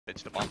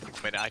Bitch the bomb.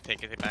 Wait, I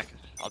take it back.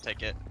 I'll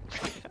take it.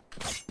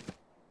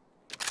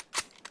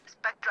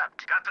 Spike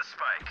dropped. Got the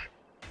spike.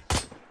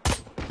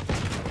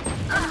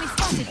 Enemy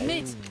spotted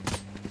mid.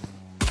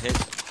 Hit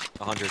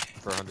 100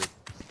 for 100.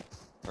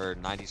 Or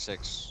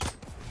 96.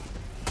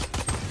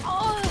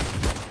 Oh.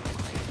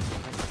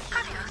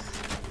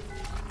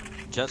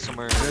 Jet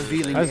somewhere.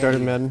 Revealing. I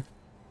started mid.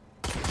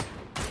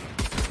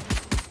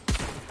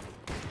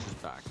 She's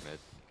back mid.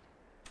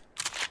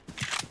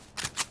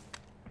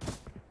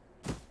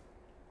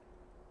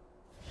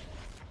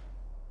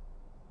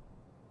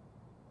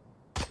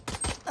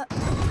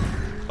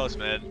 Close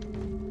mid.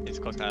 He's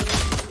close to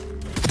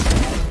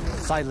half.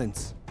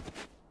 Silence.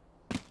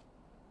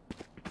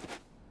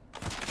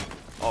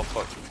 Oh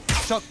fuck.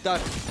 Shot down.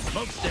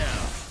 Smoke's down.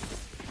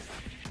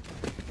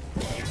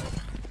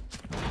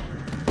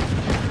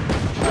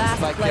 Last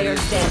Spike player carrier.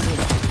 standing.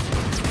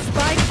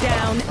 Spike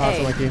down Awesome,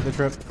 A. lucky the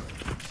trip.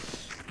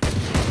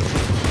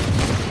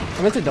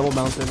 I meant to double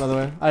bounce it, by the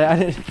way. I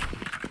didn't.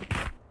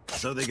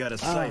 So they got a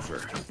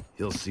cipher.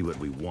 He'll see what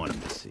we want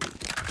him to see.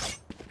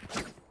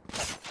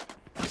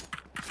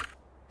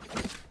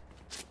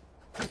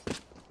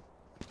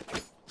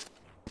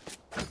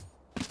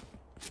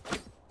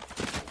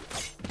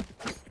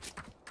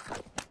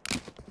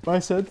 My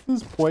sense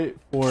is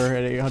 0.4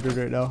 at 800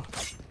 right now.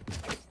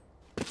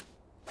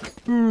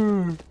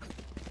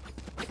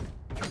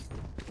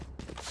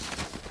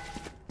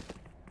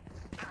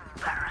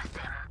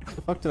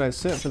 The fuck did I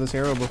sit for this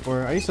arrow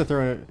before? I used to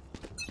throw it.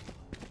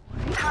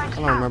 I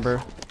don't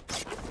remember.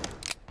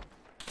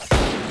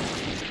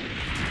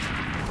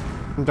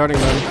 I'm darting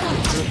mid.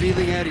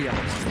 Revealing area.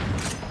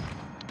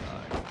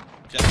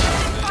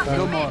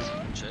 No more.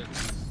 Shit.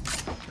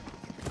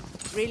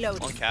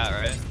 Reload. On cat,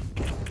 right?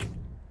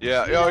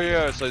 Yeah, oh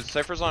yeah, so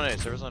Cypher's on A,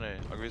 Cypher's on A.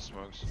 I'll give you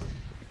smokes.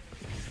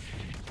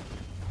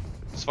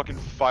 Let's fucking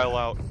file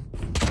out.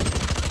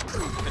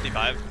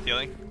 55,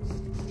 healing.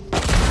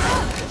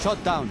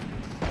 Shot down.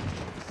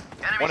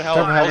 One hell,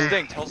 Cypher hell's heavy.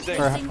 dinked, hell's For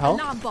dinked. health?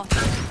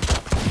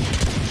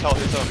 Hell,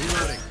 his up.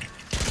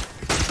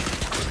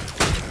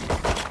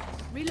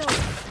 Reload.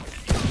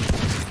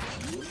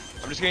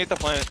 I'm just gonna get the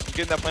plant, I'm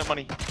getting that plant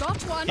money. Got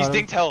one. He's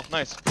dinked hell,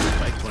 nice.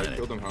 Spike planted.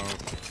 Killed him, huh?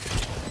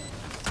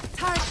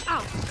 Turret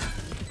out.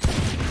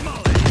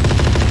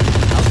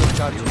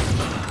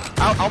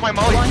 Ow, my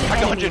molly. One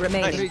I got enemy 100.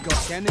 remaining. There you go.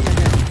 Scanning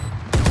again.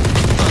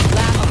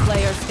 Last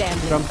player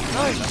standing.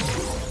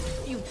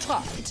 Jump. You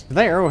talked. Did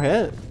that arrow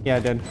hit? Yeah,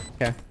 it did.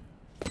 Okay.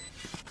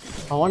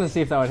 I want to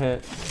see if that would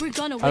hit. We're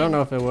gonna win. I don't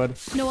know if it would.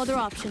 No other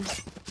option.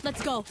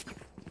 Let's go.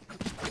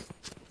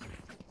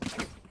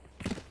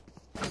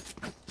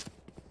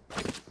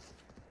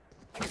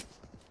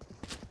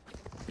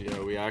 Yeah,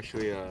 we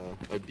actually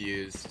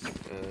abused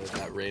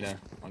that Reyna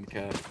on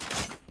cat.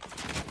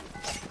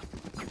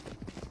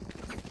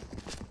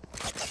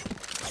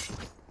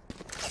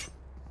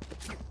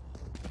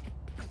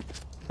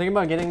 Thinking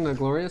about getting the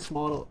glorious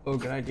model. Oh,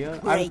 good idea.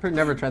 I've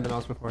never tried the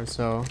mouse before,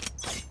 so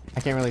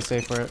I can't really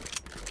say for it.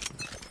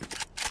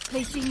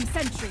 Placing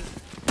sentry.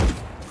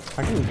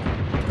 I can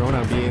drone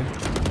out B.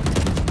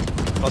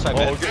 Close my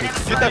mid. Get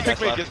that pick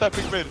mid, left. get that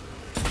pick mid.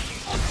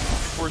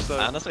 Force that.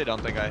 I honestly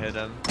don't think I hit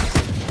him.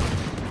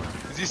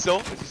 Is he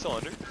still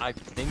under? I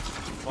think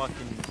fucking.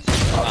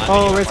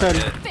 Oh, right side.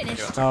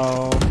 Finished.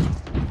 Oh,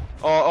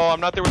 Oh, I'm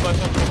not there with my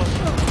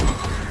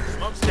son.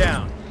 Smoke's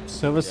down.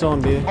 Silva's still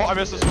in B. Oh, I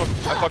missed this one.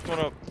 I fucked one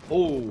up.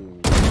 Oh!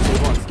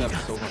 Sova on steps,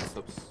 Sova on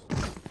steps.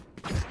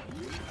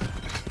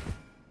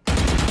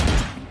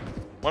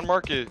 One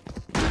market.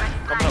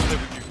 Coming up there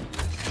with you.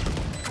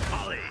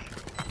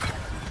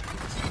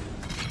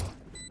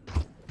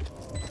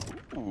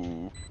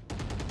 Ooh.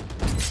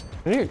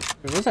 Hey,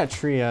 where's that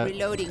tree at?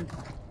 Reloading.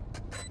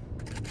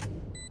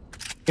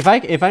 If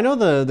I know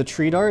the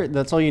tree dart,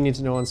 that's all you need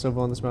to know on Sova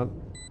on this map.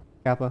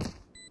 Kappa.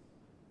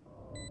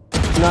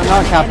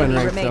 Not Kappa in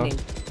Enemy rank though. remaining.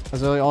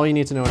 That's really all you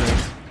need to know in rank.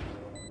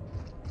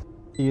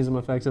 To use them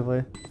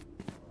effectively.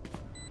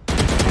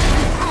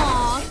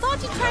 Aw,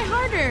 thought you'd try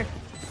harder.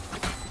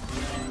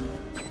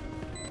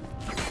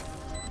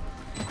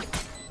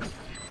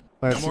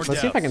 But No more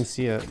let's see if I can doubts.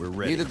 see it. We're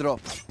ready. Need a drop.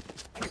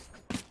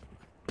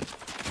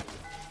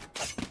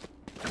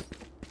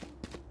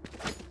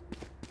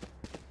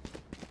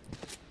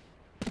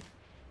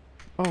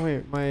 Oh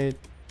wait, my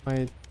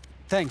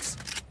Thanks.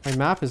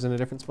 map is in a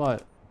different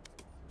spot.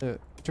 The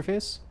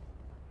interface?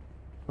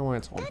 Oh, when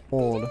it's on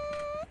hold.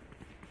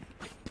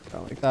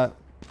 Not like that.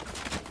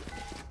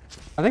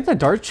 I think the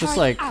dart's just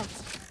Turret like out.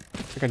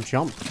 a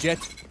jump. Jet,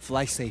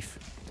 fly safe.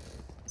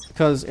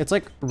 Because it's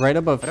like right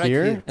above Right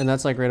here, here. and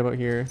that's like right about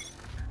here.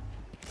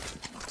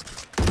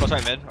 Close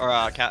my mid, or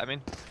cat, I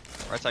mean.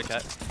 Right side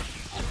cat.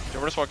 Do you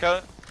want to walk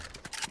out?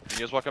 You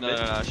guys walk up mid?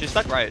 No. She's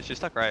stuck right,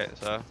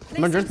 so. I'm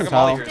gonna drink the Come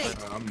on, towel.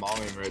 Ligger. I'm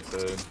mauling right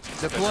side.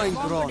 Deploying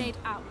Bomb drone. grenade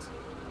out.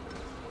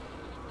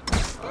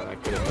 I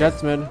could've-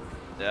 Jets mid.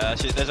 Yeah,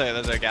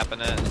 there's a gap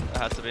in it. It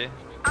has to be.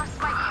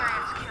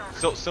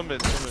 Still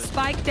mid, still mid.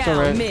 Spike right.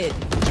 down mid.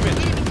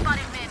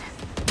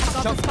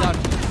 Shot down.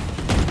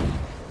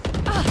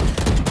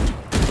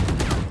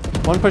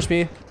 One push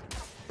B.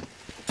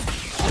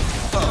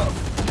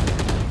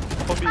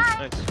 B.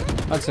 Nice.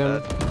 That's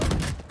him.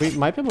 We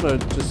might be able to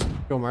just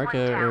go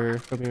market or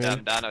go B Down,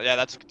 main. down. Yeah,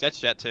 that's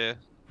Jet too.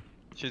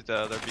 She's the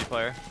other B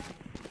player.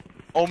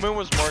 Omen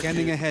was market.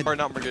 Scanning ahead. Or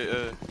not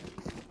market.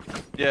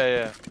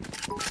 Yeah.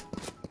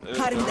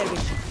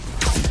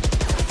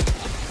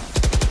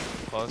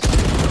 Close.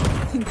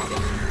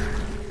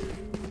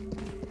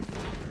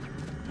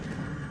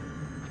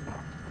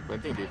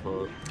 Planting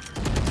default.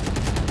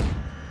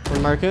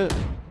 One market.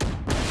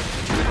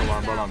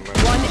 Ball on.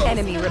 One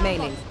enemy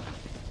remaining.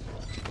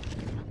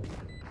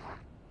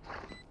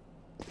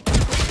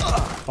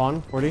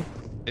 Spawn, 40.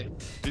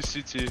 He's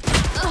CT.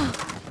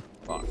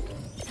 Fuck.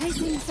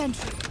 Placing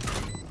sentry.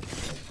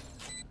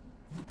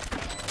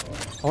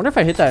 I wonder if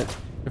I hit that.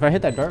 If I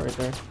hit that dart right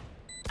there.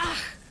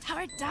 Ah,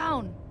 tower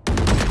down.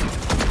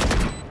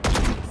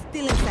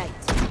 Still in sight.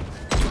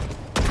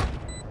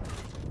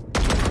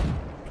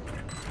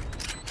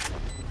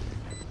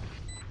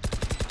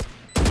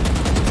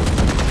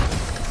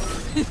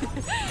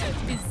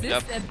 Is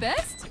this the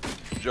best?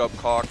 Good job,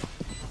 cock.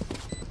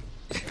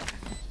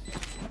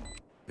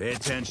 Pay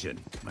attention.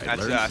 Might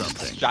That's learn a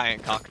something.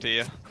 giant cock to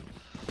you.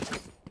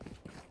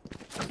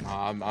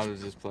 I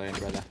was just playing,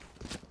 brother.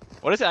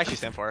 What does it actually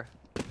stand for?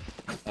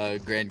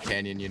 Grand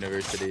Canyon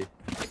University.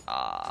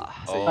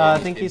 I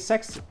think he's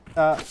CX.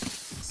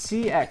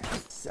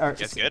 Or,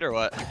 Gets good or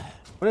what?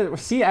 what is it?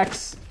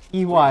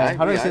 CXEY.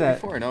 How do I say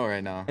that? 4-0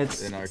 right now.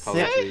 It's in our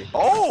college league.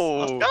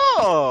 Oh!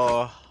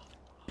 No!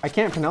 I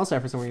can't pronounce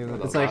that for some reason.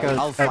 It's like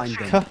I'll find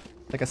k, them.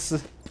 like a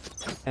s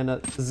and a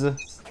z.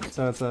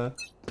 So it's a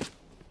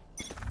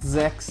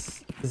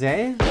Zex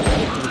Zay?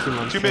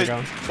 2 mid.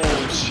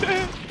 Holy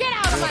shit. Get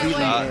out of my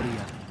way.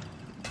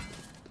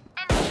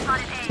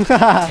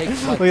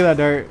 Look at that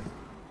dart.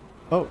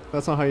 Oh,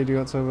 that's not how you do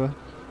it, Sova.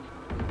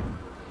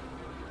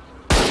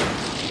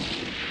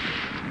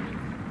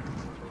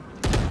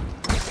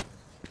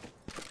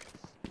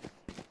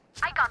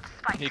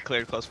 He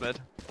cleared close mid.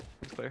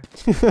 He's clear.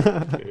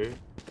 Okay.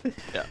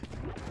 Yeah.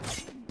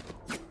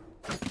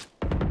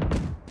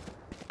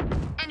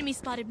 Enemy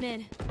spotted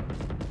mid.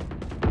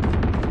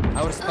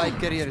 Our spike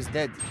carrier is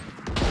dead.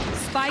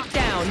 Spike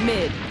down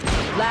mid.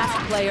 Last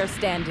player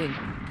standing.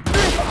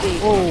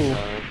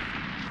 Oh.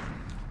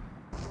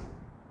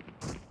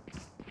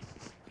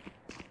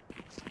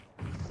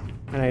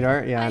 Can I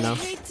dart? Yeah, I know. I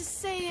hate to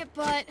say it,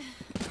 but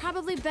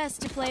probably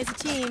best to play as a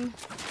team.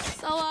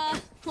 So,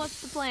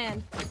 what's the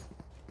plan?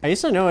 I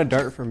used to know a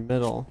dart from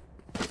middle,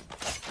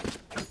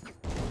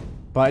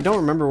 but I don't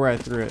remember where I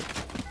threw it.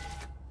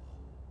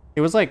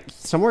 It was like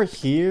somewhere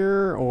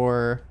here,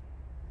 or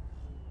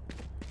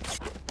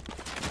it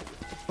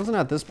wasn't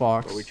at this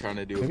box. What are we trying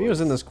to do? Maybe it was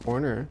in this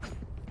corner.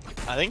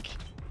 I think.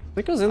 I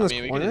think it was in this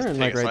mean, we can corner just and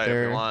take like a right side if we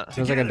there. want. It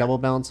was like a double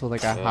bounce with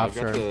like a half I've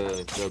got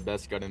shard. the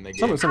best gun in the game.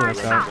 Something like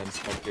that. Gun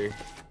Spectre.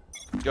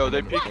 Yo,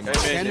 they peek. Hey, man,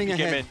 Scanning they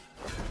peek ahead. mid.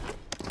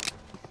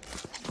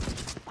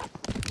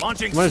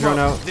 Launching I'm gonna drone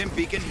smoke. out. Dim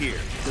beacon here.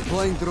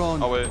 Deploying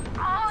drone. Oh, wait.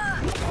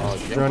 Oh,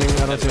 yeah. Droning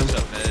out of That's him. what's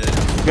up, mid.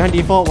 Behind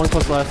default, one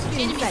close left.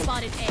 Enemy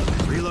spotted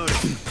A. Reloading.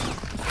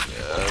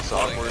 Yeah, that's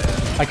awkward.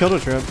 I killed a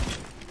trip.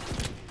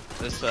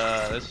 This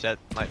jet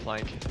might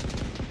flank.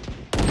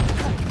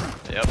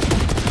 Yep.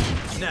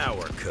 Now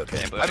we're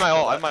cooking. I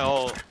have my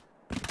ult.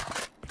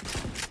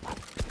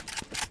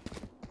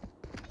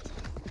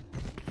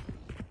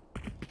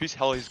 Peace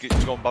hell, he's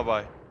going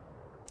bye-bye.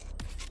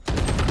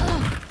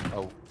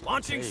 Oh.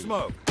 Launching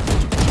smoke.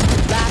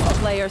 Last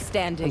player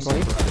standing.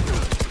 120.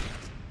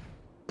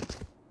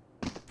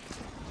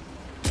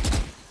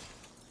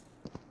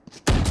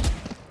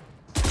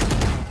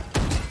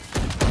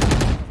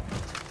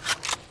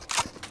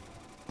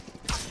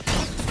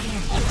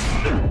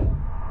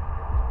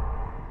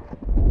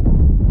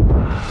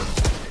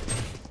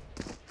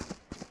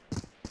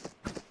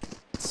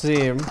 See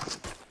him.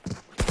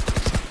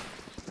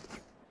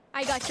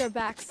 I got your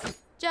backs.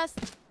 Just,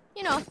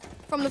 you know,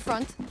 from the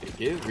front. It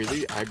get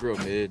really aggro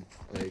mid.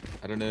 Like,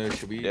 I don't know,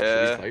 should we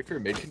fight for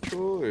mid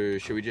control or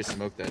should we just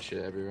smoke that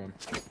shit, everyone?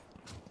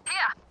 Yeah.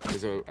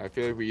 Because I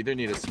feel like we either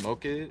need to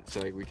smoke it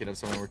so like we can have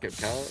someone work at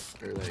cat,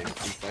 or like we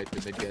fight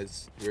the mid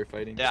guys we're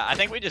fighting. Yeah, I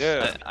think we just.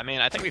 Yeah. I mean,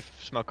 I think we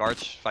smoke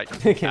arch fight.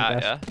 Can't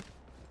Yeah.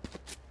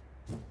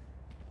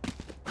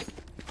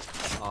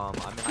 I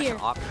mean, I Here.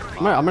 can opt.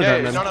 I'm gonna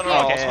Yeah, dart no, mid. no, no. Okay,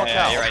 Let's go yeah,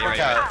 cat. you're Let's right, go you're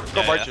cat. right. Let's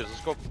go Yeah, barges.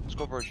 Let's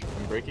go barges.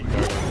 I'm breaking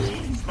guard.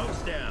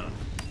 Smoke's down.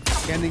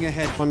 Scanning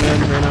ahead. One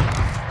mid, Reyna.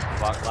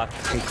 Block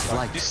left. Take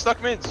flight. He's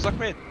stuck mid. Stuck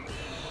mid.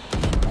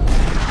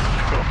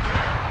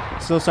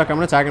 Still stuck. I'm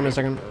gonna tag him in a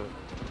second.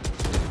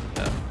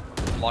 Yeah.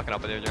 I'm locking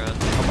up with you, Jaron.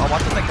 I'm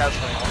watching the cat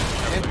swing.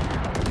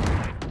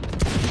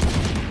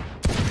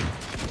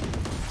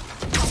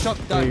 Shot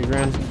There you down.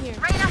 ran.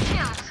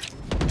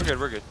 Here.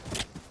 We're good.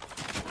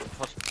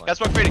 Cat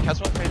smoke faded. Cat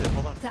smoke faded.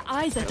 Hold on. The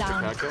eyes are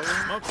down. Cat going?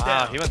 Smoke's Wow,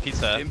 down. he went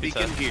pizza. Dim Pizza.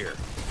 beacon here.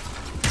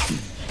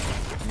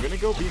 I'm gonna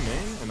go B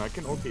main and I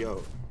can ulti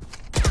out.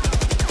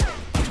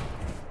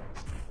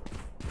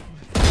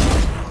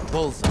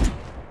 Bullseye.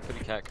 Could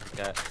be cat. Could be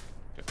cat.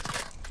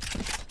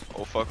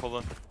 Oh fuck, hold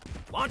on.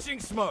 Launching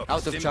smoke.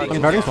 Out of charge.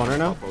 I'm guarding spawn right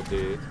now. Oh,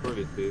 dude. It's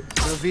close, dude.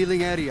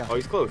 Revealing area. Oh,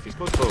 he's close. He's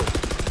close.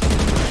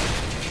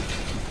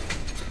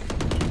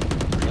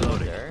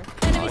 Reloading.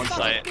 Enemy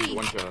sight. spotted.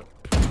 One shot.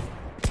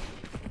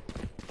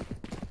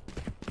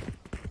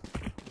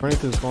 Running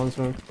through the spawn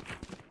smoke.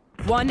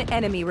 One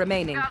enemy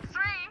remaining.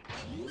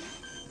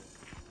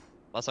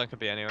 Last one could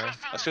be anywhere.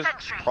 That's just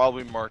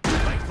probably marked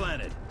Spike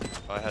planted.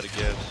 if I had to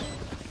guess.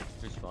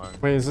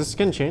 Wait, is this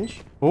skin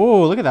change?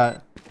 Oh, look at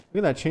that.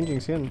 Look at that changing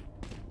skin.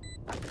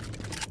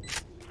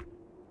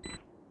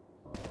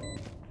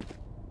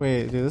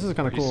 Wait, dude, this is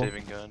kind of cool.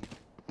 Saving gun.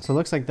 So it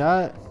looks like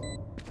that.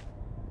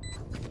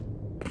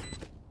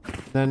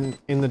 Then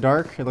in the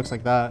dark, it looks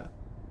like that.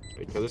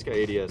 Wait, kill this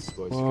guy ADS,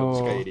 boys. Whoa.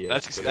 Kill this guy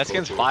ADS. That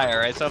skin's fire,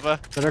 right, Sova?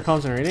 Better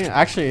comms and rating?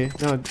 Actually,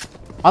 no.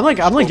 I'm like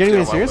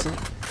genuinely serious.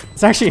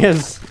 This actually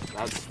is.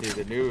 That's dude,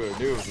 the new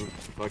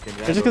fucking.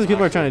 It's just because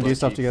people are trying to do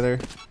stuff together.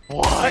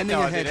 What?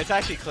 No, dude, it's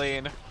actually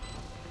clean.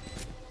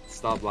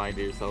 Stop lying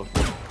to yourself.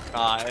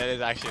 Ah, it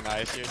is actually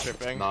nice. You're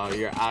tripping. Nah,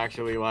 you're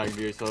actually lying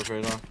to yourself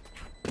right now.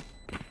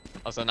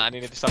 Also, now I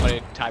need somebody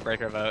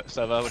tiebreaker vote.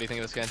 Sova, what do you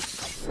think of the skin?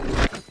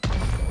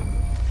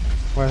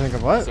 What do I think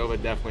of what?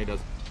 Sova definitely does.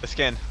 The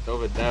skin.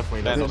 Sova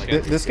definitely Th- doesn't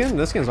th- like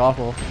This skin's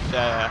awful.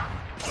 Yeah.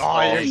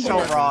 Oh, you're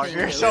so wrong.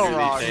 You're so Literally,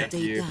 wrong. Thank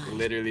you.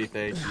 Literally,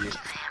 thank you.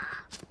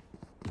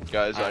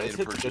 Guys, I Alright, need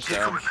to purchase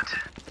now.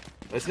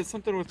 Let's hit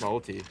something with my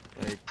ulti.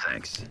 Like,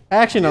 Thanks.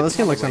 Actually, no, this it's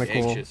skin not, looks like, kind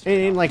of cool. anxious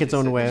In right like now. its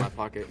own It's way. in my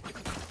pocket.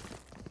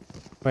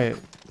 Wait,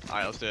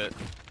 Alright, let's do it.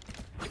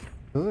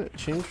 does it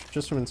change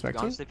just from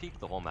inspecting? Honestly, peek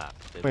the whole map.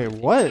 Wait,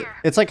 what?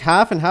 It's like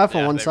half and half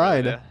on Yeah, one they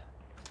side. really do.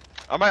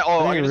 I might. I Oh,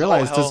 didn't I even guess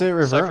realize. all Does it hell.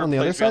 revert Cypher on the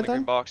other plays behind side green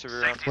then? box every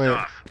round. Wait,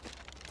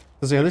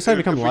 does the other side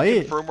become If we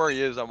light? confirm where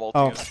he is, I'm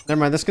ulting Oh, him. never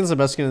mind. This skin's the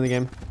best skin in the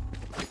game.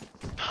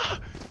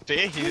 See,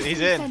 he's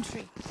in.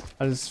 Sentry.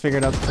 I just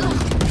figured out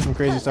some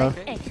crazy stuff.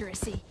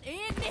 Accuracy.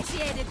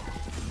 Initiated.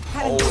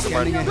 Oh, the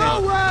Scanning ahead.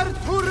 Nowhere to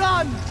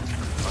run. Oh,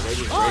 they're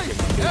just breaking.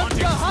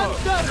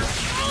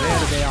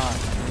 There they are.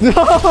 No,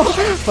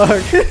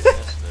 fuck.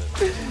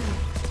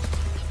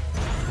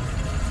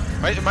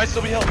 Might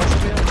still be held. Might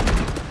still be held.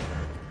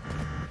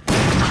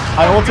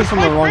 I ulted from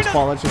the wrong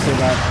spot. Let's just say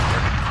that.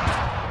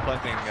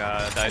 Planting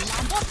dice.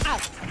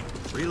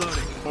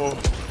 Reloading. Oh,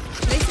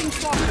 Placing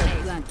swarm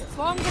grenade.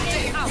 Swarm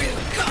grenade out.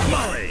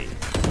 Molly.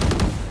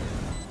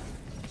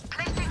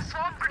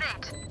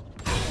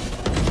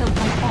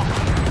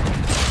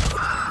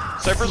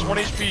 Cypher's 1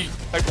 HP.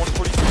 Like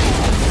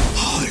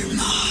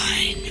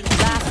 143.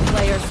 Last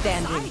player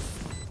standing.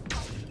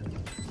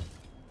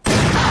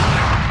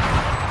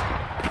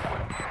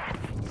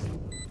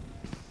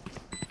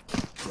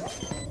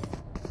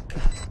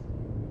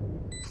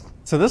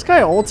 So this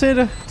guy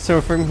ulted.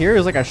 So from here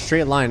is like a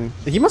straight line.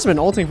 He must have been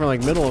ulting from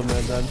like middle of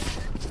mid then.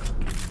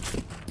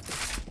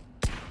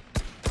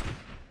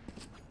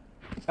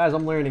 Guys,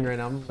 I'm learning right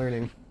now. I'm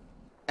learning.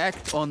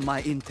 Act on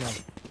my intel.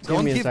 Give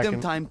Don't me a give them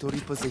second. time to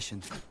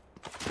reposition.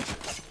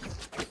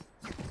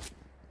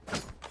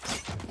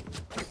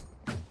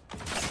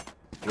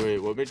 Wait,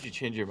 what made you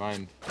change your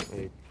mind?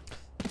 Like,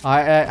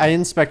 I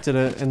inspected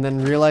it and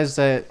then realized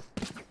that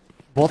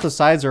both the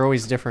sides are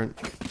always different.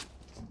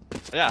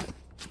 Yeah.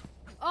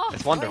 Oh,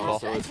 It's wonderful.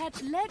 do I have to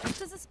attach legs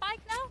to the spike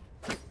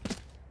now?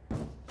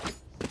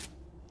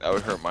 That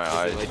would hurt my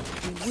eyes.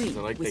 is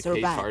it like the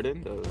case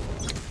hardened?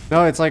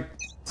 No, it's like,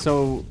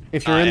 so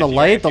if you're in if the you're-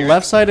 light, if the you're-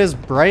 left side is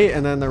bright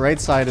and then the right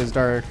side is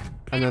dark.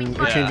 And then it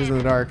Yeah. changes in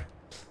the dark.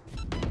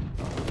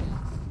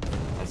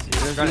 I see.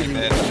 Running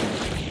mid.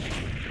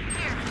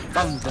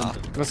 Found them.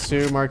 Let's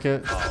do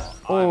market.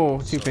 Oh,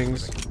 two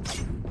pings.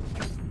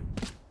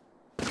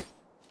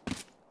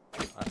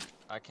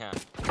 I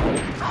can't.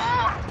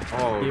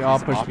 Oh, He he's all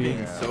pushed B.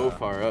 opting so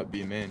far up,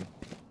 B main.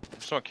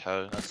 Just don't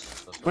care.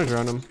 That's I'm gonna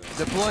drone him.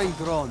 Deploying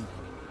drone.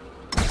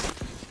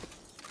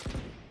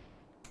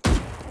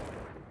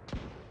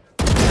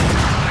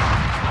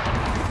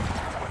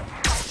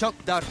 Shock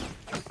dart.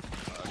 oh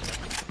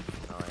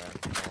yeah. I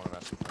don't wanna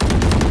mess with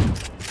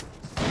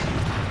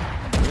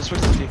that. Just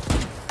switch to T.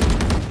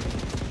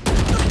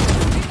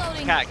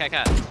 Reloading.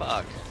 Cat.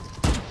 Fuck.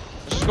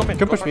 Let's just go mid.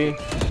 Could Go push B.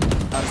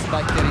 Our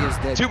spike carrier is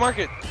dead. Two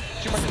market.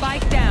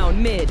 Spike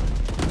down mid.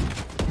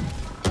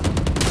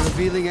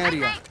 Revealing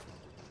area.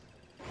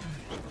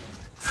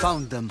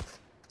 Found them.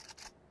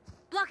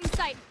 Blocking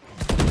sight.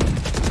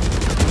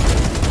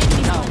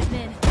 Enemy spotted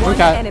mid. One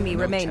cat. enemy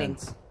No remaining.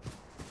 chance.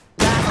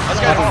 Last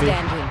go. player B.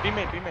 standing. B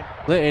main. B main.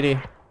 Lit 80.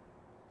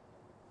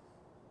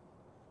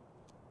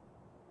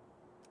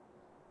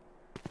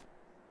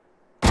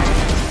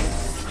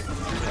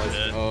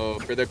 Oh,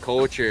 for the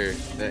culture,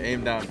 the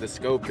aim down, the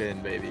scope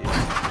in, baby.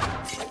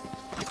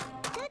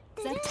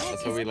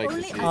 That's what we like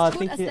to see.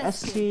 Thank you,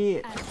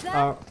 ST.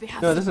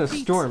 No, this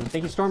is Storm.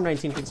 Thank you,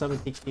 Storm19 for 7.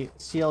 Thank you,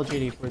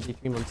 CLGD for the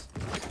 3 months.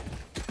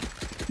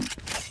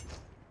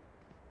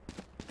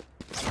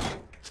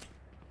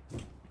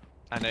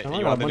 I know I you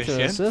got a want me bunch to of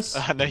skin? assists.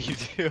 I know you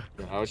do.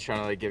 I was trying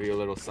to like give you a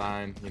little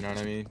sign, you know what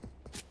I mean?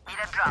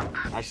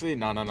 Actually,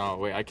 no.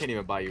 Wait, I can't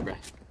even buy you, bro.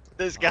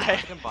 This I guy.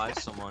 can buy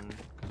someone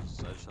because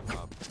I just have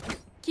up.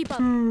 Keep up.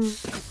 Can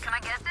I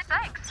get this?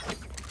 Thanks.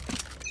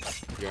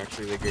 You're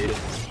actually the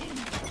greatest.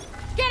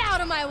 Get out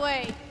of my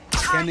way.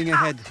 Scanning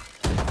ahead.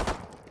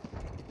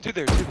 Two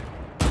there.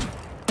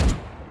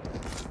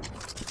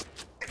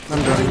 I'm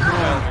done.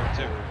 Yeah,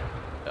 there, too.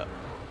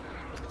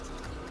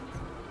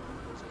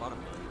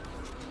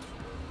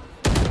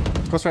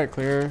 Close right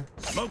clear.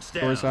 Smoke's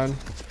Door down. side.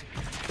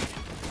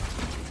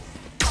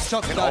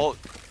 Shock An dart. alt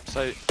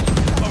site.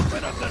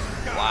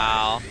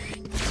 Wow.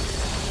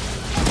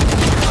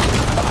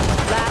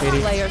 Last 80.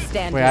 player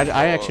standing. Wait,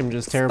 I actually am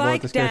just terrible at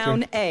Spike this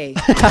down character. A.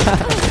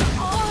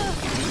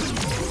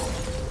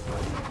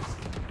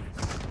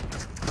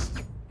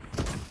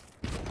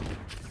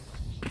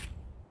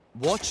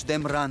 Watch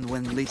them run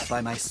when lit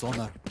by my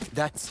sonar.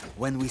 That's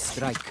when we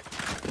strike.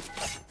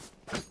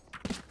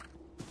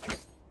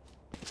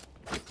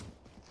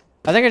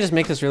 I think I just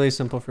make this really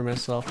simple for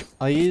myself.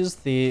 I'll use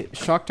the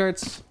shock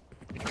darts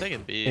I'm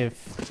taking B.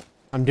 if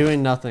I'm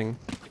doing nothing.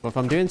 But if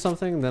I'm doing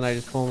something, then I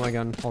just pull my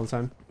gun all the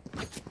time.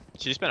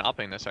 She's been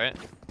upping this, right?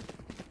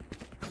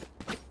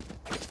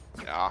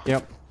 Yeah.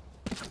 Yep.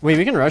 Wait,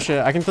 we can rush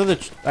it. I can throw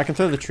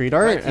the tree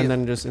dart Right here. and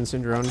then just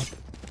instant drone.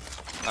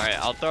 Alright,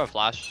 I'll throw a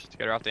flash to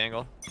get her off the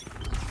angle.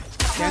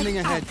 Scanning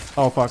ahead.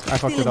 Oh fuck, I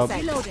fucked it up.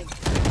 Reloading.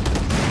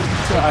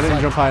 I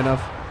didn't jump high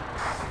enough.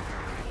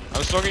 I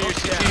was throwing your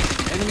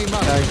CT. Enemy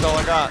mark. That's all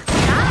I got.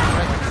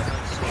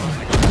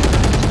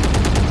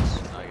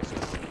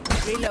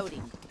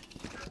 Reloading.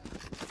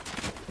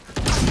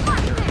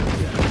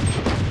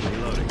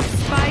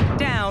 Spike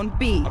down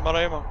B. I'm out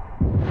of ammo.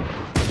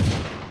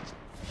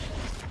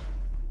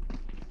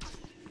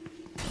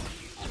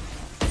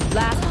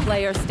 Last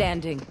player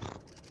standing.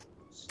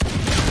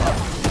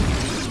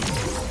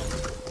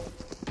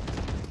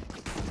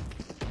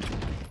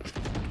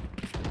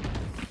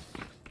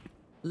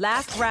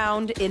 Last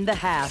round in the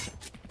half.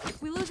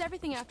 We lose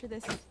everything after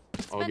this.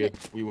 All Spend good.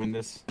 it. We win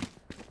this.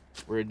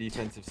 We're a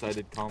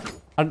defensive-sided comp.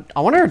 I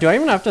wonder, do I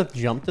even have to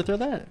jump to throw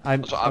that? I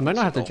That's what might I've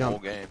not have to been saying the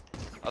jump. whole game.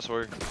 I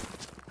swear.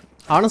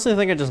 I honestly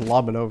think I just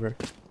lob it over.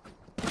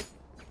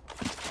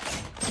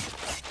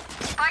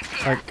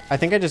 Like, I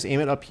think I just aim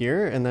it up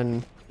here and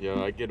then...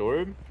 Yeah, I get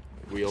orb.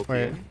 We OP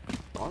Wait. in.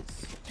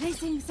 Thoughts?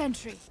 Placing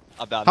sentry.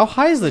 I'm down. How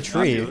high is the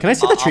tree? Can I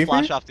see the tree I'll from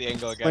flash here? off the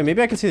angle again. Wait,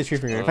 maybe I can see the tree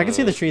from here. If I can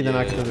see the tree, then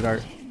I can throw the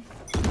dart.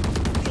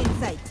 In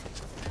sight.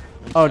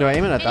 Oh, do I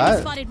aim it at Enemy that?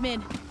 spotted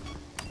mid.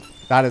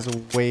 That is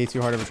way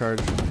too hard of a charge.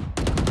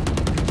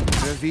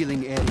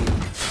 Revealing area.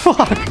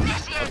 Fuck!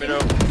 Let me know.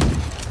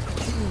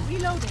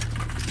 Reloading.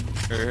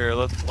 Here,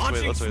 let's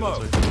wait, let's wait. No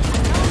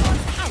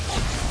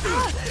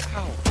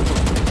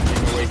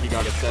way he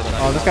got a 7.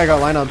 Oh, this guy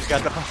got lineups.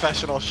 Got the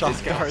professional shot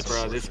This guy, guards.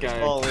 bro, this guy.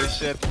 Holy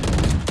shit.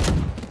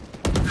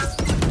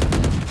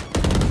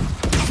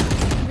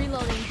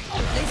 Reloading.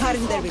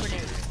 Placing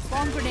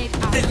swarm grenade.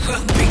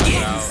 Swarm grenade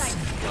out.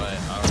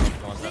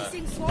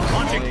 Placing swarm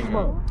grenade.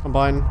 I'm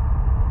blind.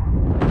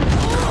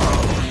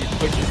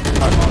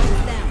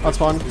 That's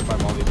fun.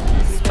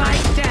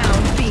 Spike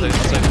down B.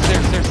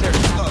 Stairs.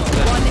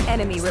 One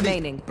enemy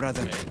remaining.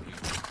 Brother.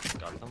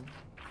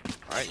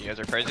 Alright, you guys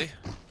are crazy.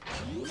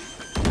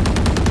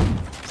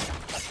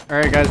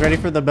 Alright, guys, ready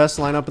for the best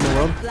lineup in the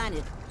world?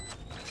 Planted.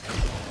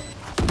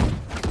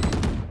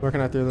 Where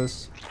can I throw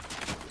this?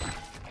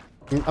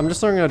 I'm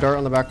just throwing a dart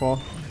on the back wall.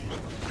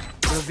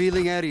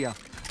 Revealing area.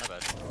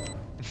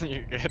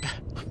 You're good.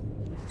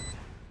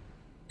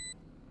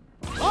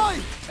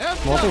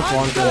 Multing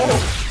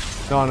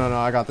long. No,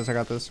 I got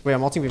this. Wait,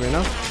 I'm ulting B right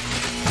now?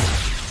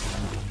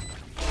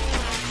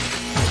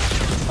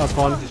 That was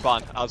fun. He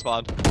spawned.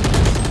 Outspawned.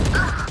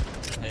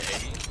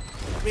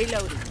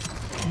 Reloading.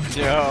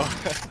 Yo.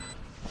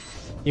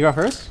 You got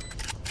first?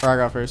 Or I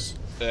got first?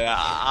 Yeah,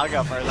 I'll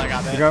go first. I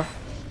got You it. go?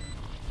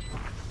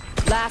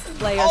 Last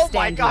player Oh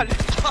my standing. god. What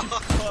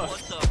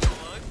the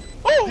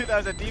fuck? Dude, that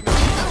was a demon.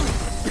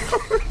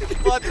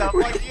 What the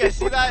fuck? You guys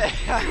see that?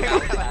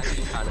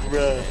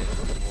 Bruh.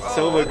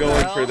 Sova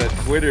going for the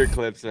Twitter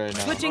clips right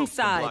now. Switching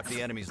sides. Block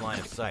the enemy's line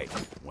of sight.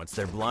 Once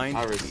they're blind,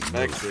 I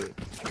respect it.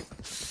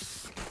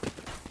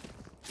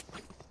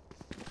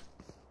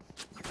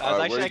 That was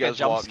where actually you like a guys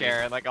jump want me?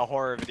 scare in like a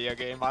horror video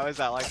game. Why was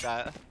that like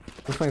that?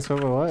 I'm playing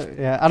Sova what?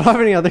 Yeah, I don't have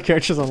any other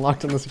characters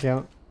unlocked on this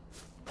account.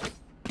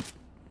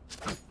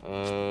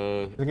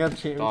 I think I have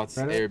to change Thoughts,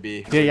 Reddit? A or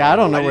B? Yeah, I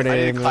don't know I where need- to I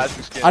need a aim it.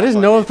 classic skin. I just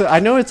know if I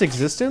know its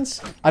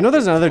existence. I know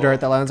there's another dart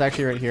that lands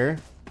actually right here.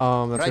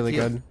 That's Right really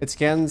here. good. It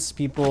scans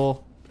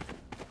people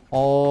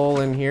all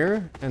in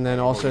here, and then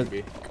also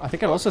B. I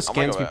think it also I'm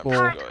gonna scans go people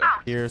I'm gonna go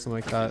here, something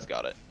like He's that.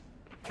 got it.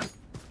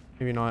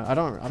 Maybe not. I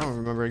don't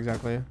remember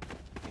exactly.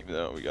 Even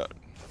though we got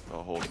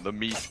the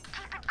meat.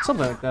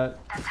 Something like that.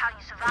 That's how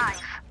you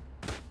survive.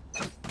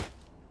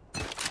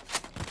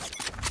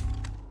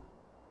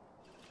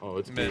 Oh,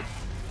 it's Mid. mid.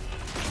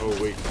 Oh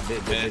wait,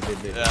 mid.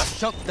 Yeah.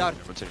 Shock dart.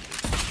 Rotation.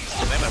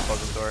 They might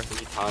close the door.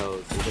 3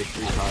 tiles. There's like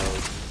 3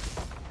 tiles.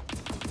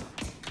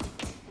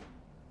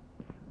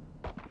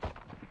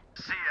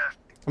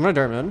 I'm gonna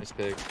dart mid. Nice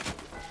pick.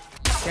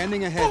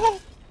 Scanning ahead.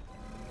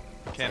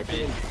 Can't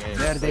be.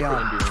 There they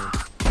are.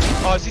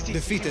 Oh, CT.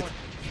 Defeated.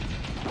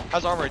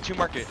 How's armor? 2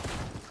 market.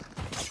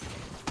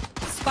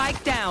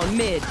 Spike down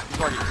mid. He's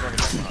market.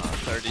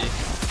 30.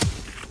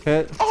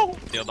 Hit. Oh!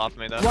 Healed off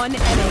me though. 1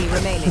 enemy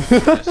remaining.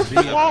 He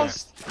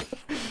lost.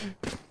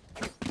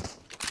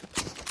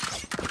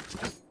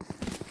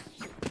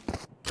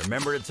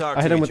 Remember to talk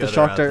I hit to him each with the other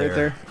shock out dart right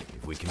there.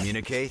 If we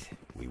communicate,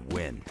 we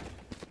win.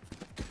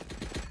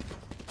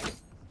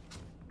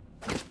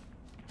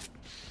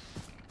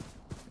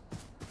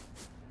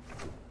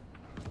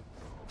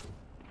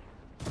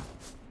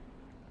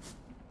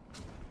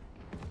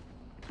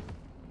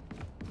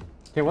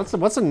 Okay, what's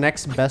the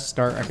next best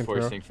start I can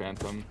throw? Forcing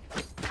Phantom.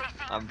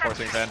 I'm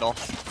forcing Vandal.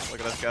 Look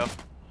at us go.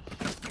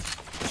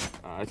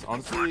 It's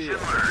honestly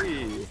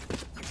pretty...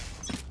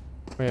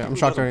 Oh, yeah, I'm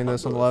shock darting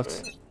this on the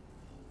left.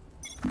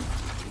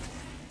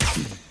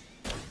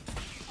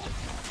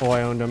 Oh,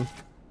 I owned him.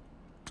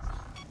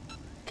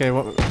 Okay,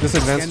 what? This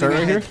advanced start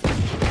right here?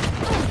 Spike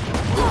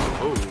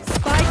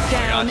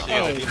down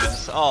A.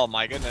 Oh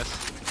my goodness.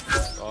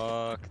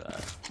 Fuck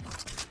that.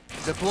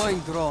 Deploying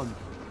drone.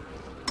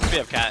 Could be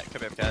up cat.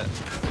 Could be up cat.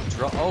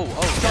 Oh,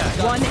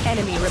 yeah. 1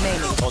 enemy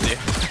remaining. Told you.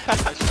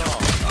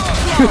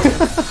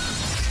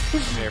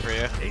 I'm here for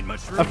you. Ain't much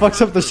I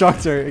fucked up the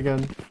shock dart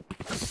again.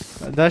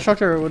 That shock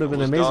dart would have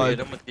been amazing. Hit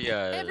him with the,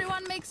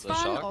 Everyone makes the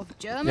fun shock? of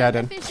German Yeah, I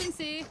did.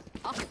 efficiency.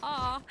 Ha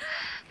ha.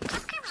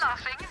 Just keep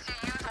laughing as you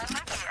use all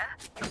my gear.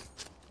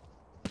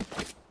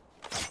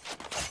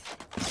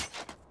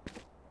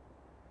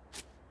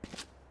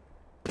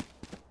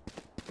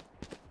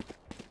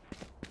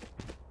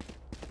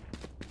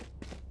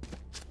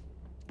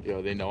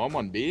 Yo, they know I'm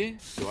on B.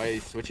 Do I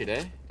switch it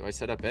A? Do I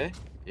set up A?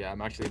 Yeah,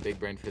 I'm actually a big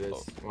brain for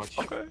this. Watch.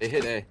 Okay. They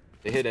hit A.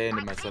 They hit A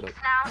into my setup.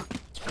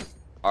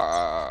 Now,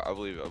 I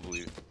believe.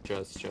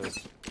 Trust.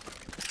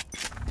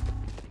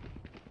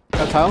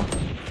 Got tile?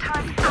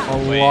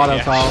 A lot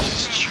of tile.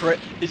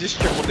 He just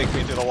triple dinked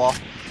me through the wall.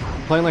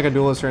 I'm playing like a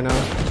duelist right now.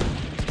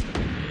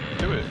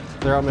 Do it.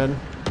 They're out mid.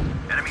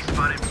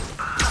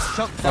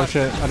 Oh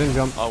shit, I didn't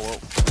jump. Oh, well.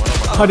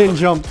 I didn't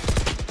jump.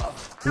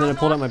 And then I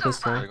pulled out my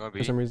pistol They're gonna for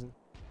be- some reason.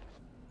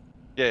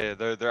 Yeah,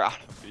 they're out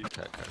of beat.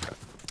 Okay.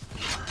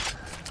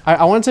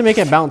 I wanted to make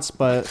it bounce,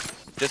 but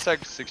Just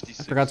like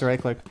 66. forgot to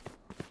right click.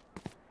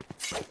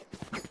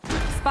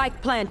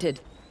 Spike planted.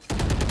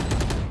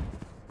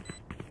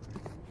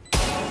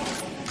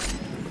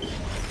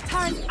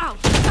 Turn out.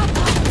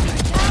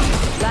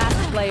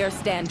 Last player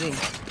standing.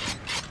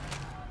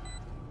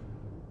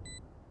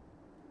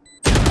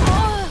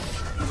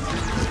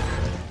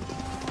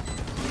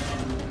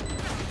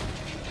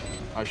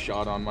 I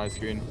shot on my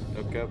screen.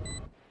 No cap.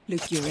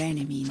 Look your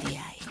enemy in the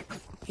eye.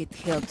 It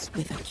helps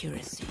with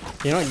accuracy.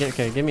 You know what?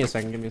 Okay, give me a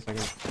second.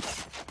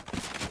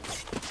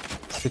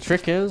 The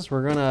trick is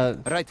we're gonna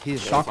right here.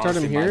 shock dart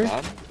him Honestly, my here.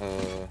 bad.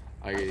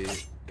 I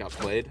got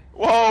played.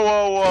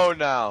 Whoa,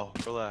 now.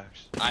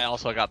 Relax. I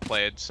also got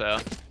played, so.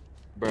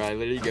 Bro, I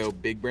literally go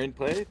big brain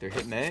play. They're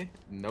hitting A.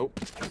 Nope.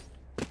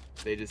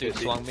 They just Dude hit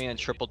B. swung me and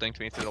triple dinked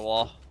me through the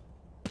wall.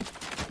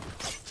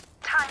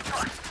 time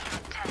for a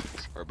field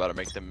test. We're about to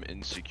make them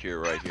insecure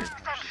right here.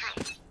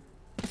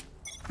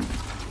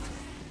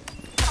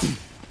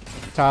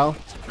 Tile.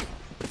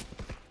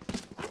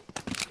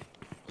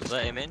 Was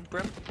that aim in,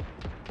 Brim?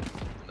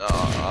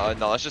 No,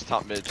 that's just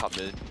top mid.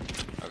 Okay.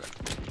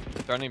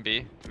 Throwing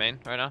B, main,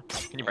 right now.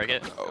 Can you break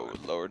it? Oh,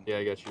 lowered. Yeah,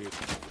 I got you.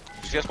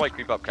 Just guess why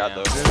creep up cat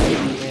Yeah. though.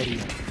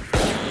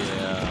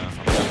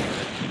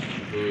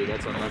 Yeah. Ooh,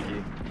 that's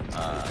unlucky.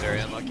 Very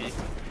unlucky.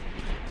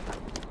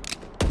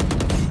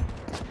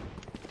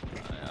 I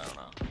don't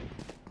know.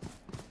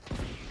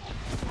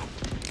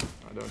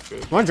 I don't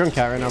trip. I'm on drone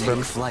cat right now,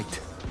 bro. Flight.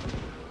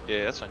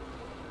 Yeah, that's fine.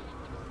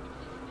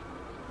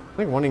 I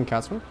think one in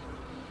cat smoke.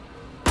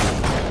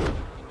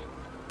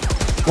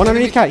 One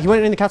underneath cat. He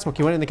went in the cat smoke.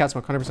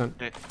 100%.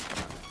 Yeah. Okay.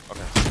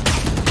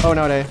 Oh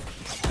no, day.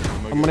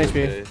 I'm on HP.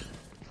 Okay.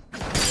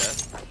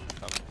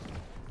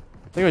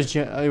 I think it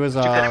was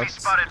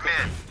Spotted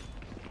mid.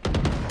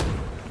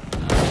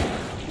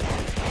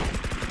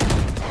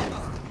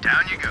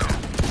 Down you go.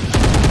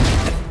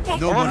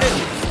 No one.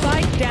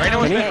 Spike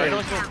down Right A.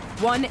 now.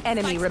 1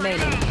 enemy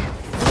remaining.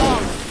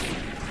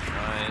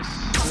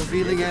 Nice.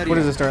 Revealing area. What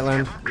does it start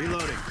land?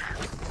 Reloading.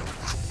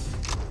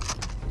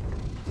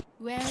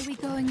 Where are we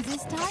going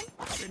this time?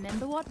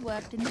 Remember what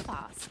worked in the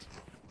past.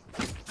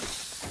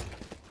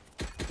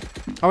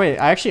 Oh wait,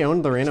 I actually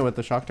owned the Reyna with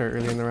the shock dart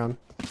early in the round.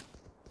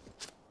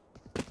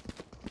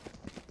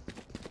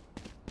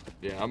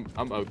 Yeah, I'm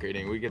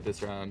upgrading. We get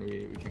this round.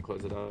 We can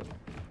close it out.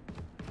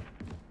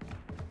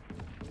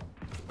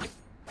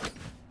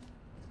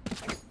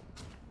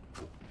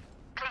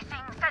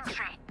 Placing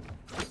sentry.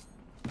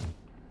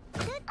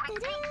 Quick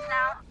peeks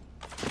now.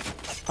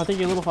 I'll thank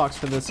you, Little Fox,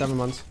 for the 7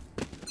 months.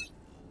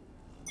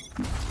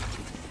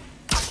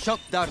 Shock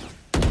dart.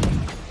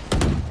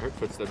 Or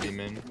footstep beam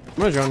in. I'm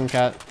gonna drone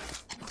cat.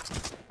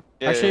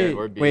 Yeah, Actually,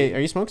 or B. wait, are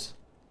you smokes?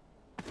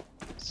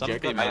 Some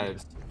Jack B got main.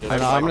 knives. I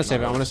know, I'm gonna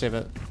save it. I'm gonna save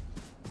it.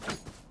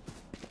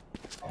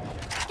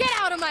 Get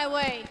out of my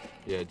way!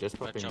 Yeah, just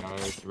popping jump.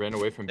 knives. Ran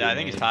away from B Yeah, I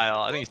think he's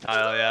tile.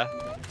 Yeah.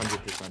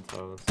 100%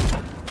 tiles.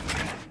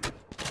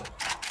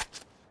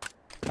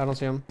 I don't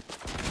see him.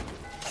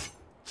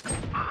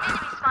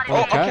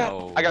 Oh, cat?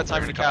 okay. I got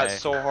time to cat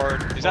so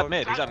hard. He's up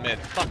mid. He's up mid.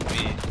 Fuck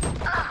me.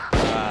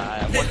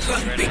 This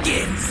one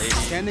begins.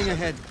 Standing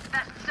ahead.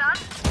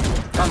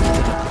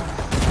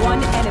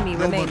 One enemy No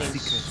more remaining.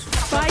 secrets.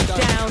 Spike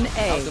down Out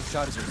A. of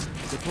charges.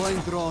 Deploying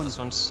drones. This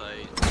one's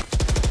sight.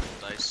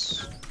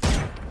 Nice.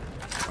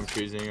 I'm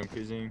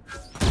freezing.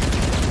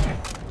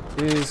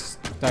 These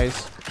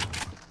dice.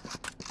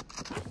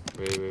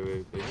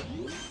 Wait.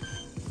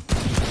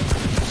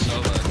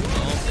 Sova,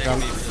 don't Come.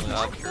 make me feel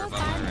insecure about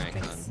my rank,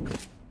 man.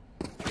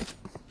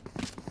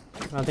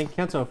 I think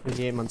cancel for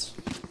the 8 months.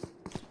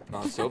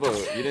 Nah, Sova,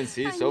 you didn't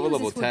see? Sova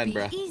level 10,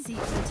 bruh.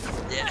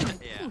 Yeah.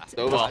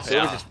 Sova's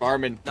just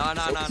farming. No.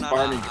 Sova's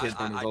farming kids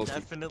on his I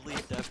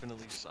ulti.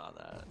 definitely saw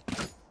that.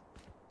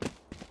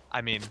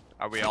 I mean,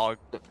 are we all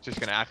just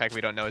gonna act like we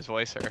don't know his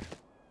voice, or?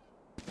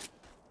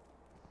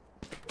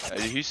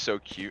 He's so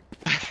cute.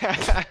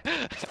 Have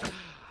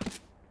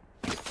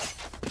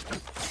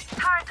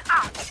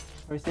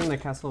you seen the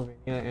Castlevania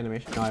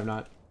animation? No, I've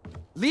not.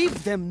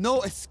 Leave them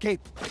no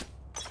escape.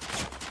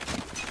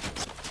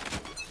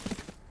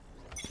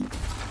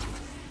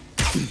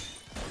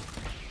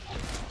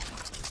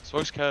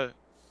 Smoke's cat.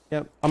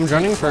 Yep, I'm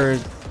running for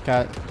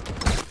cat.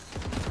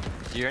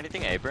 Do you hear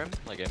anything, Abram?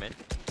 Like I mean?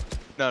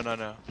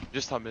 No.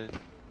 Just top mid.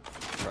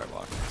 Right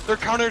walk. They're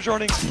counter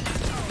joining.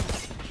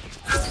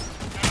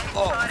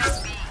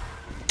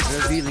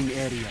 Revealing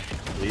area.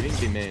 Leading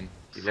the main.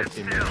 He left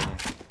the main.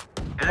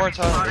 One more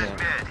time.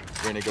 Yeah.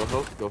 We're gonna go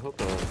help.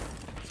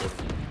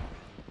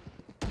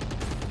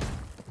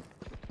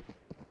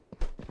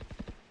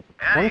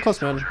 One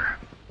close man. One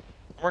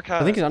more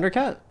cat. I think he's under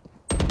cat.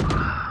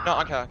 No,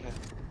 okay.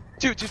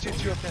 Two up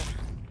there.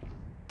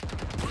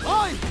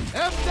 I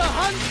am the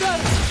hunter.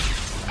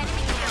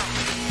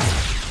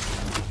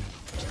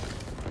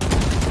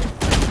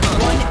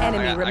 One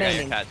enemy I got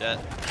remaining. your cat dead.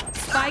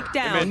 Spike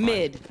down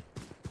mid.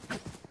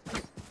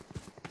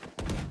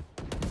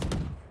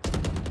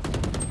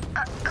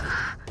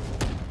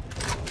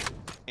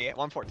 Yeah,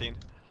 114.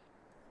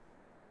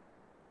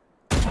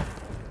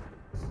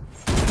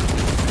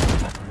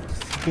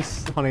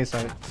 He's on A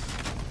side.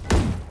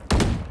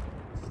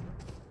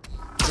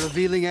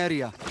 Revealing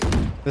area.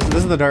 This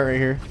is the dart right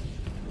here.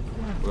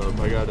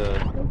 Well, I got a.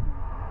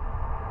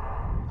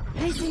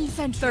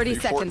 30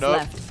 seconds up.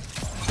 left.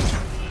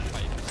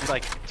 You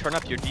like turn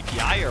up your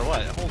DPI or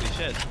what? Holy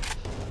shit.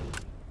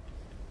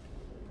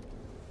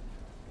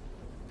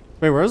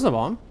 Wait, where's the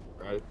bomb?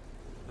 Right.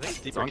 I think it's It's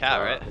deeper on cat,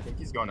 top. right? I think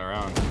he's going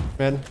around.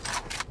 Mid.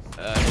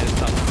 It's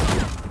top.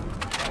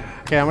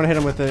 Okay, I'm gonna hit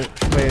him with it.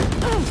 Wait.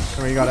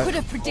 Oh, you got Could it.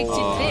 have predicted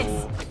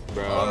this.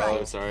 Bro, I'm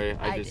so sorry.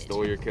 I just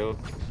stole your kill.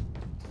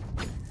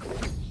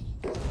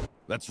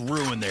 Let's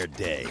ruin their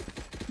day.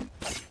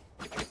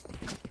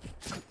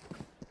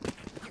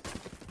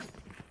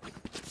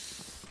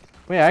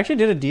 Wait, I actually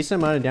did a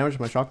decent amount of damage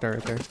to my shock dart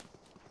right there.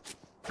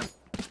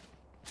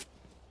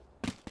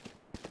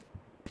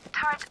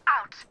 Turret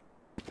out.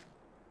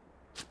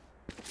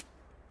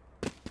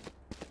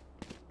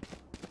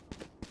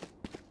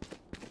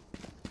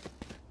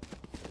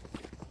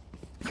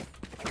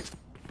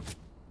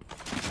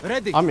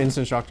 Ready. I'm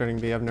instant shock darting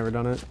B. I've never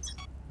done it.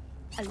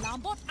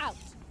 Alarm bot out.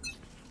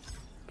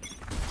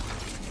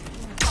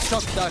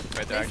 Shock dart.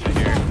 Right, they're actually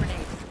here.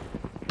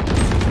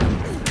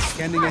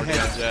 Scanning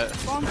ahead. Jet.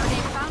 Bomb grenade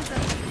found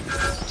them.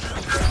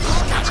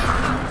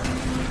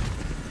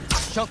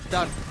 Shock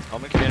dart. I'll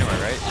make it anywhere,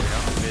 right?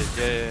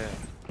 Yeah.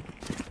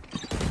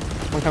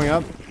 One coming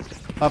up.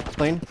 Up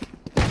lane.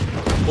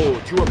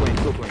 Oh, two up lane.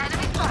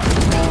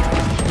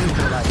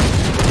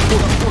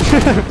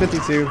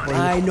 52.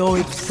 I know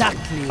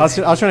exactly. I was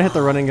trying to hit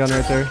the running gun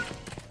right there.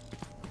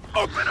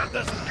 Open up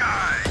the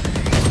sky.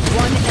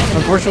 One enemy.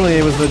 Unfortunately,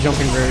 it was the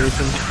jumping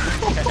variation.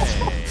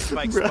 Hey,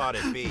 Spike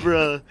spotted B.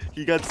 Bruh,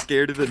 he got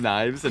scared of the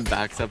knives and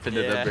backs up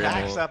into the brim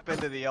Backs hole. up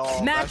into the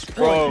all. Match That's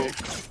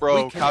point.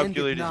 Bro, We can end it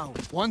calculated. now.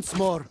 Once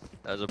more.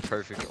 That was a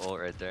perfect ult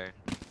right there.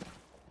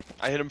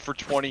 I hit him for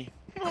 20.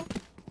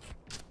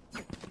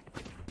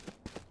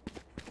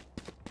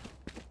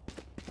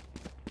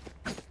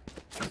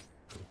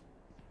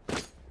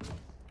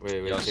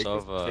 Wait, Yo, take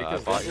Sova, this, I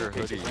take bought this your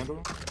handle, take this hoodie.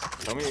 handle.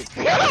 Tell me.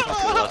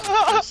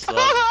 Just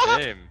love the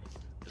game.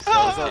 Just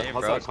love the game,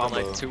 how's bro. that It's been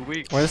like combo? 2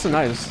 weeks. Wait, this is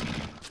nice.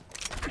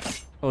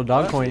 Oh,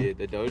 dog coin.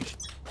 The Doge.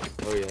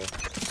 Oh yeah.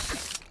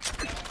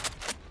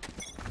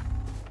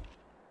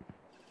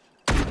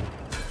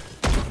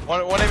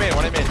 One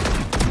I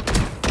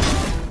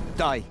made.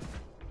 Die.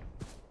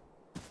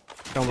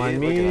 Don't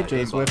mind look me. at that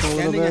Jay aimbot. Swift a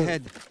little Scanning bit.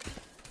 ahead.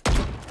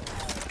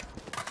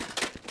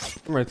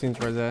 I'm rotating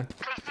towards that.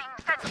 Placing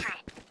sentry.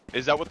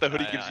 Is that what the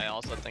hoodie gives I you?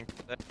 also think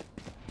that.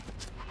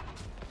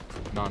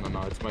 No,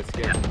 it's my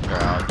skin.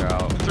 They're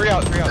out. 3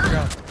 out.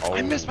 Oh.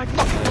 I missed my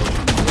fucking.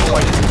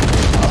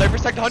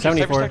 Cyber's tech to 100.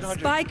 74. Cyber's tech to 100.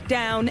 Spike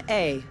down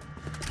A.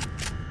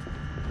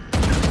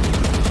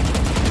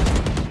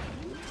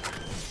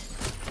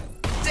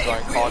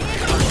 Sorry, caught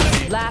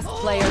me. Last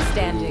player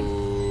standing.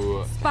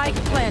 Ooh. Spike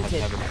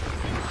planted.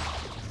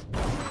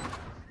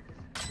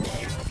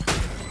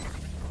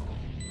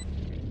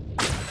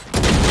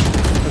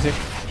 Is he?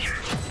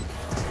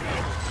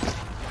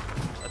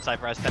 That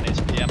Cypher has 10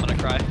 HP, I'm gonna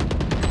cry.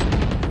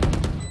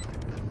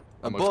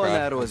 A bow and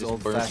arrow is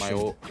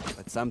old-fashioned,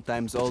 but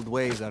sometimes old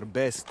ways are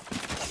best.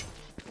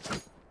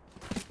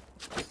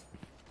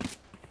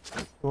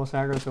 Most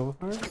aggro so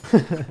far?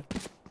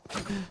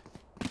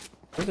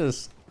 It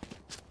is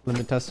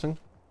limit testing.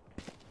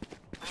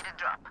 Need a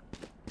drop.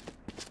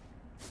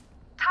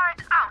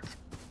 Turret out.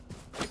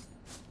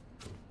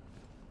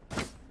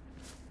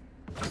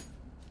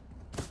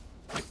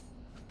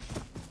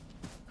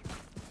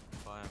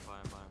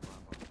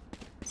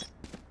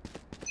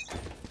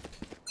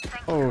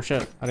 Oh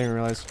shit, I didn't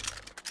realize.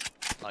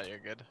 Oh, you're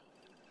good.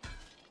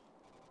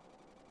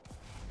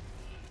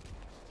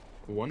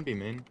 1B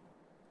main.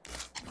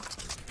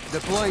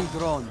 Deploying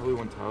drone. Probably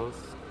one house.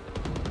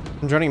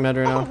 I'm joining med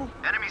right now.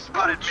 Enemy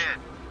spotted mid.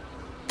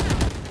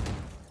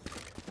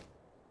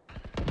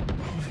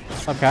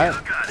 Up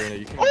cat. Brandon,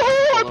 you can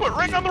Oh, I put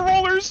ring on the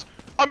rollers.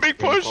 I'm being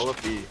pushed. Call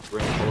up B.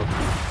 Brandon, call up B.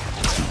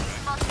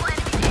 Multiple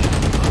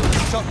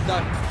enemy. Shot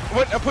down.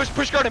 What?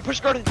 Push garden. Push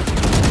garden.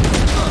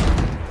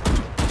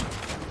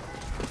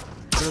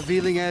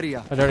 Revealing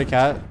area. I dirty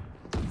cat.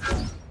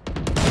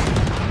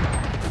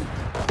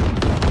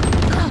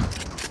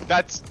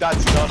 That's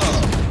nuts.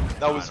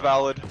 That was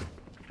valid.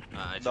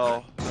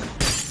 No.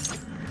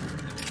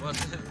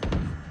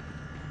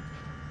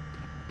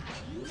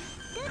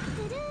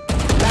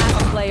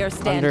 Last player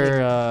standing.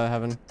 Under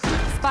heaven.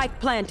 Spike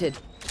planted.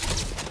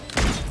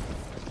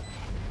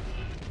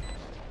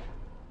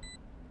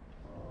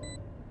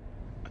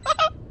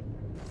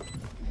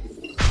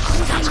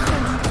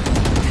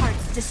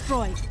 Targets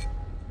destroyed.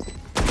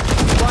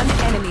 One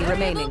enemy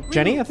remaining.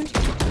 Jenny, I think.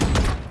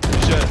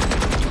 Shit.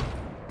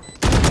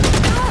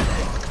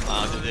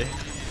 Did they?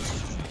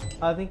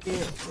 I think he.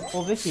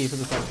 Well, Vicky for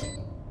the second.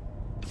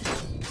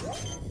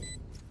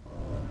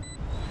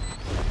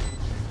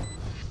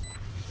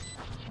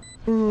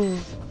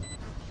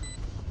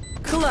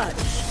 Clutch.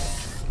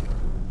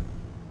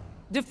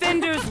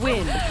 Defenders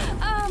win.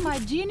 Oh, my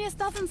genius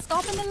doesn't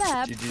stop in the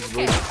lab. GG's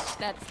Okay, boys.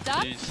 that's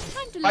done. Jeez.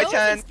 Time to Bye, load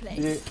Ten. this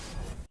place.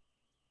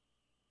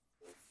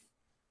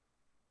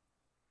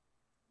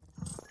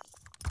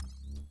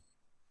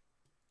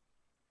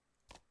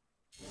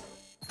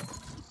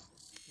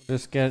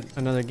 Just get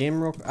another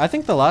game real quick. I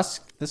think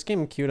this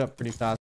game queued up pretty fast.